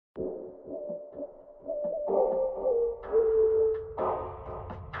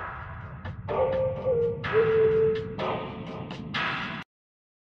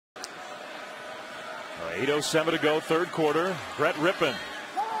1:07 to go, third quarter. Brett Rippon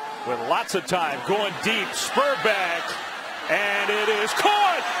with lots of time, going deep. Sperbeck, and it is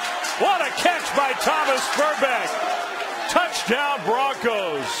caught. What a catch by Thomas Sperbeck. Touchdown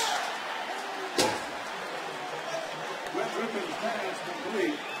Broncos.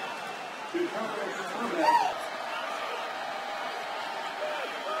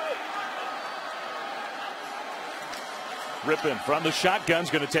 Rippon from the shotgun's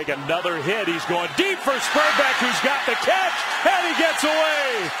going to take another hit. He's going deep for Sperbeck, who's got the catch, and he gets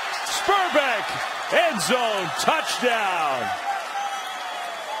away. Sperbeck, end zone, touchdown.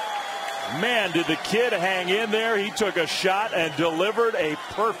 Man, did the kid hang in there. He took a shot and delivered a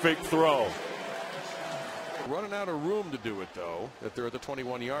perfect throw. Running out of room to do it, though, if they're at the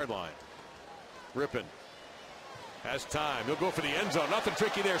 21-yard line. Rippon has time. He'll go for the end zone. Nothing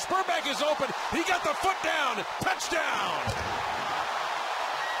tricky there. Sperbeck is open. He got the foot down. Touchdown.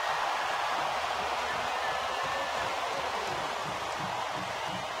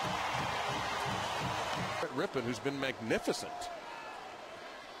 Rippon, who's been magnificent.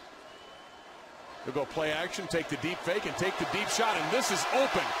 He'll go play action, take the deep fake, and take the deep shot. And this is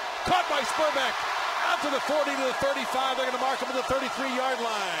open. Caught by Sperbeck. Out to the 40 to the 35. They're going to mark him at the 33-yard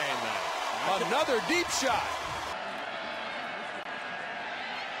line. Another deep shot.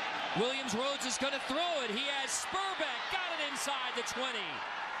 Williams Rhodes is going to throw it. He has Sperbeck. Got it inside the 20.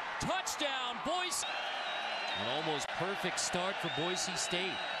 Touchdown, Boise. An almost perfect start for Boise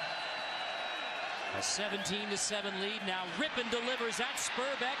State. A 17-7 lead. Now Rippon delivers at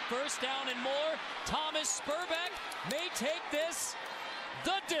Sperbeck. First down and more. Thomas Sperbeck may take this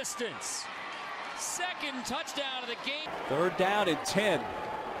the distance. Second touchdown of the game. Third down and 10.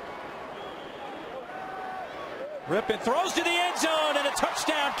 Rippon throws to the end zone and a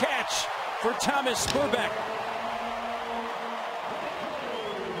touchdown catch for Thomas Sperbeck.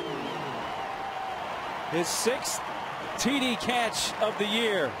 His 6th TD catch of the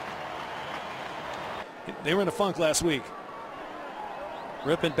year. They were in a funk last week.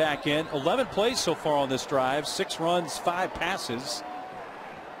 Rippon back in. 11 plays so far on this drive. 6 runs, 5 passes.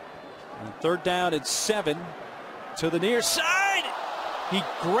 And third down and 7 to the near side. He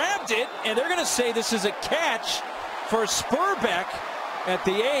grabbed it, and they're going to say this is a catch for Sperbeck at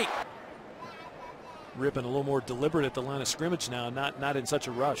the 8. Rippon a little more deliberate at the line of scrimmage now, not in such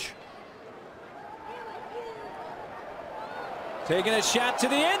a rush. Taking a shot to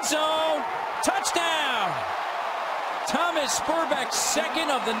the end zone. Touchdown! Thomas Sperbeck, second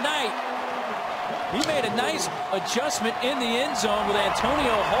of the night. He made a nice adjustment in the end zone with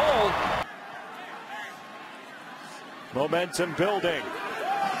Antonio Hall. Momentum building.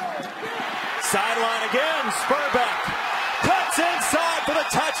 Sideline again. Sperbeck cuts inside for the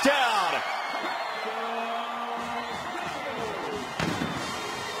touchdown.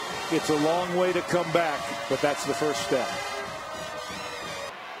 It's a long way to come back, but that's the first step.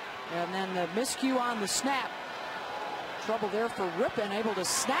 And then the miscue on the snap. Trouble there for Rippon, able to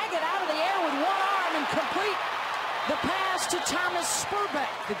snag it out of the air with one arm and complete the pass to Thomas Sperbeck,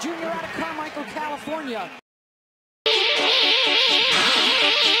 the junior out of Carmichael, California.